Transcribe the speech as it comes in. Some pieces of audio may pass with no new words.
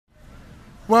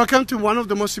Welcome to one of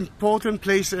the most important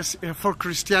places for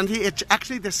Christianity. It's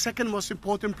actually the second most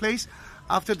important place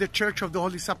after the Church of the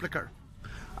Holy Sepulchre,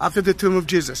 after the tomb of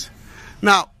Jesus.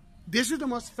 Now, this is the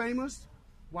most famous,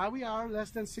 why we are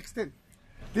less than 16.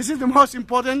 This is the most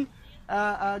important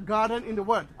garden in the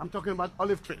world. I'm talking about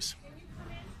olive trees.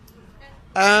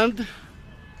 And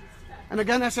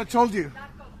again, as I told you,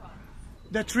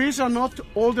 the trees are not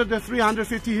older than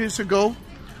 350 years ago.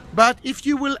 But if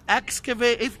you will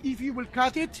excavate, if you will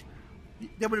cut it,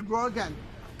 they will grow again.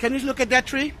 Can you look at that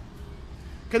tree?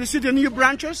 Can you see the new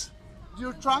branches,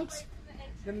 new trunks?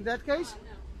 Then in that case,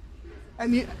 a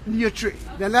new tree.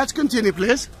 Then let's continue,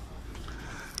 please.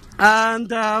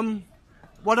 And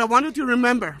what I wanted to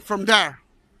remember from there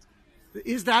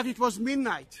is that it was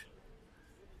midnight.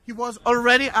 He was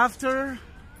already after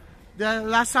the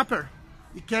Last Supper.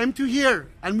 He came to here,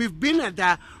 and we've been at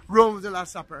the room of the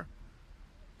Last Supper.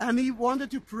 And he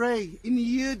wanted to pray. He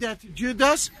knew that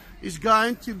Judas is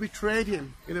going to betray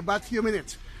him in about a few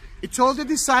minutes. He told the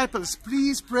disciples,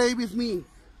 please pray with me.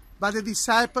 But the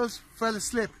disciples fell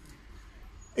asleep.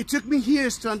 It took me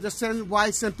years to understand why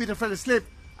St. Peter fell asleep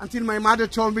until my mother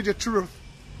told me the truth.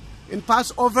 In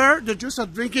Passover, the Jews are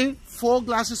drinking 4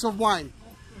 glasses of wine.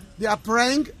 They are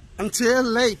praying until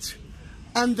late.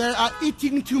 And they are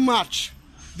eating too much.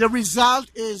 The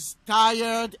result is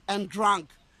tired and drunk.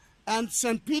 And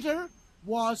St. Peter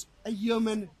was a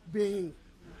human being.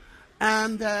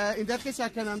 And in that case, I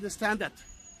can understand that.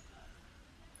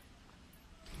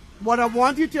 What I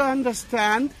want you to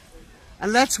understand,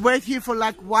 and let's wait here for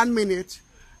like 1 minute,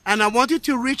 and I want you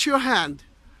to reach your hand,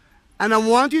 and I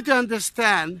want you to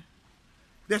understand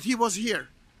that he was here.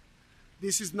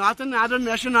 This is not another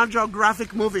National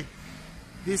Geographic movie.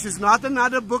 This is not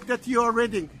another book that you are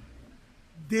reading.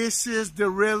 This is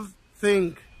the real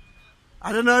thing.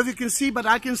 I don't know if you can see, but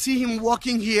I can see him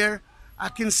walking here. I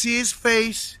can see his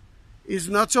face. He's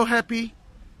not so happy.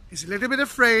 He's a little bit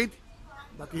afraid,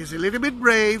 but he's a little bit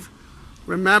brave.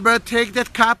 Remember, take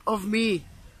that cup of me.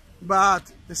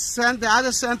 But the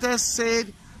other sentence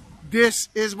said, this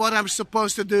is what I'm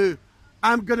supposed to do.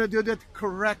 I'm going to do that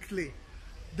correctly.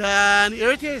 Then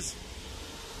here it is.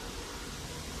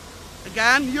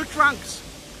 Again, new trunks.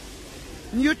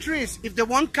 New trees. If they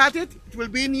won't cut it, it will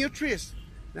be new trees.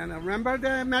 Then remember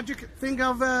the magic thing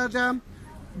of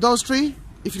those trees?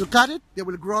 If you cut it, they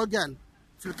will grow again.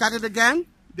 If you cut it again,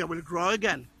 they will grow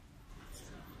again.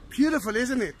 Beautiful,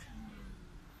 isn't it?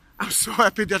 I'm so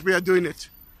happy that we are doing it.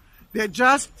 They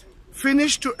just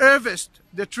finished to harvest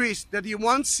the trees, that you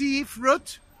won't see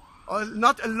fruit, or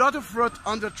not a lot of fruit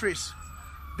on the trees.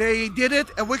 They did it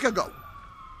a week ago.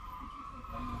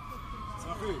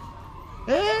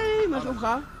 Hey, מה שלומך?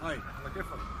 Hi, על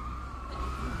הכיפאק.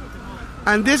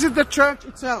 And this is the church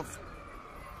itself.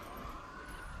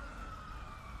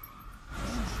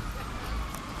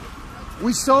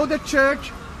 We saw the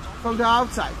church from the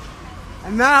outside.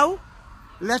 And now,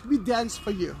 let me dance for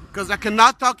you, because I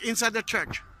cannot talk inside the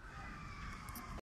church.